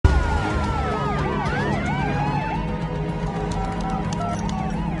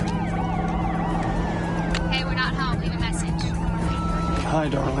Hi,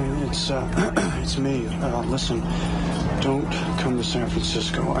 darling. It's me. Listen, don't come to San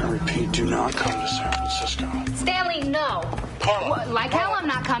Francisco. I repeat, do not come to San Francisco. Stanley, no. Carla. Like hell I'm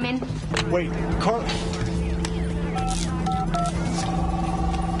not coming. Wait, Carla.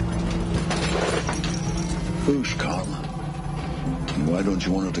 Who's Carla? And why don't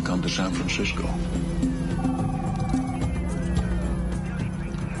you want her to come to San Francisco?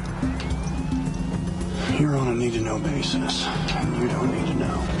 You're on a need-to-know basis, and you don't need to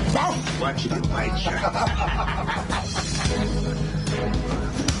know. Watch it, white shirt.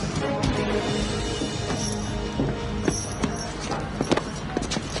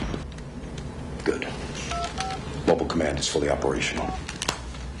 Good. Mobile command is fully operational.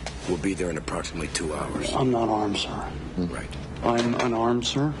 We'll be there in approximately 2 hours. I'm not armed, sir. Right. I'm unarmed,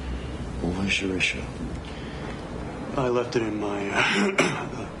 sir. Well, where's your issue? I left it in my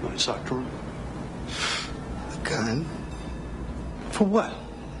my sock drawer. A gun? For what?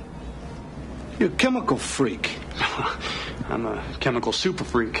 You're a chemical freak. I'm a chemical super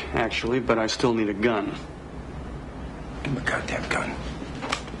freak, actually, but I still need a gun. Give him a goddamn gun.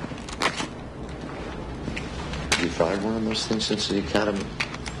 You fired one of those things since the academy?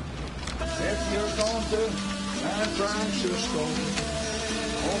 If you're going to San Francisco,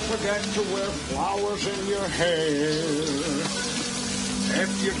 don't forget to wear flowers in your hair.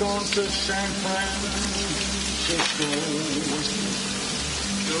 If you're going to San Francisco,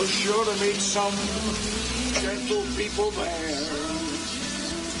 you're sure to meet some gentle people there.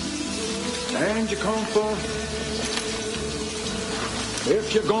 And you come for,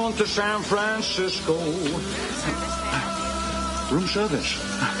 if you're going to San Francisco, room service.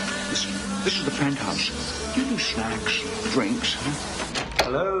 This is the penthouse. Do you do snacks, drinks?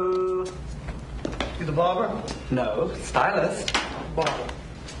 Hello? You the barber? No, stylist. Barber.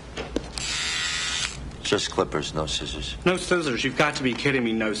 Just clippers, no scissors. No scissors. You've got to be kidding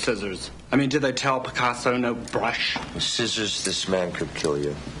me, no scissors. I mean, did they tell Picasso no brush? With scissors, this man could kill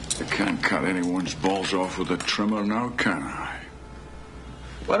you. I can't cut anyone's balls off with a trimmer now, can I?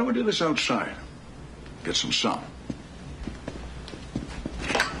 Why don't we do this outside? Get some sun.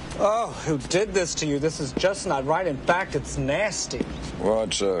 Oh, who did this to you? This is just not right. In fact, it's nasty. Well,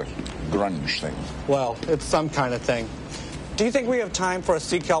 it's a grunge thing. Well, it's some kind of thing. Do you think we have time for a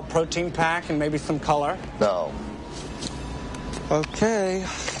sea kelp protein pack and maybe some color? No. Okay.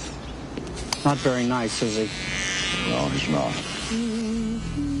 Not very nice, is he? No, he's not.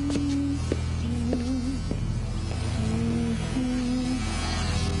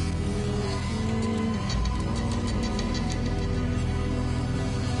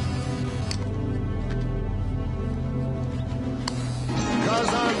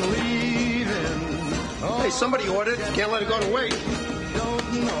 Hey, somebody ordered. Can't let it go to waste.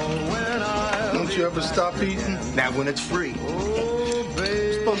 Don't you ever stop eating? Not when it's free.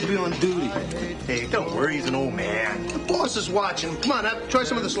 You're supposed to be on duty. Hey, don't worry, he's an old man. The boss is watching. Come on, try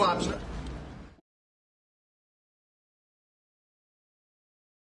some of this lobster.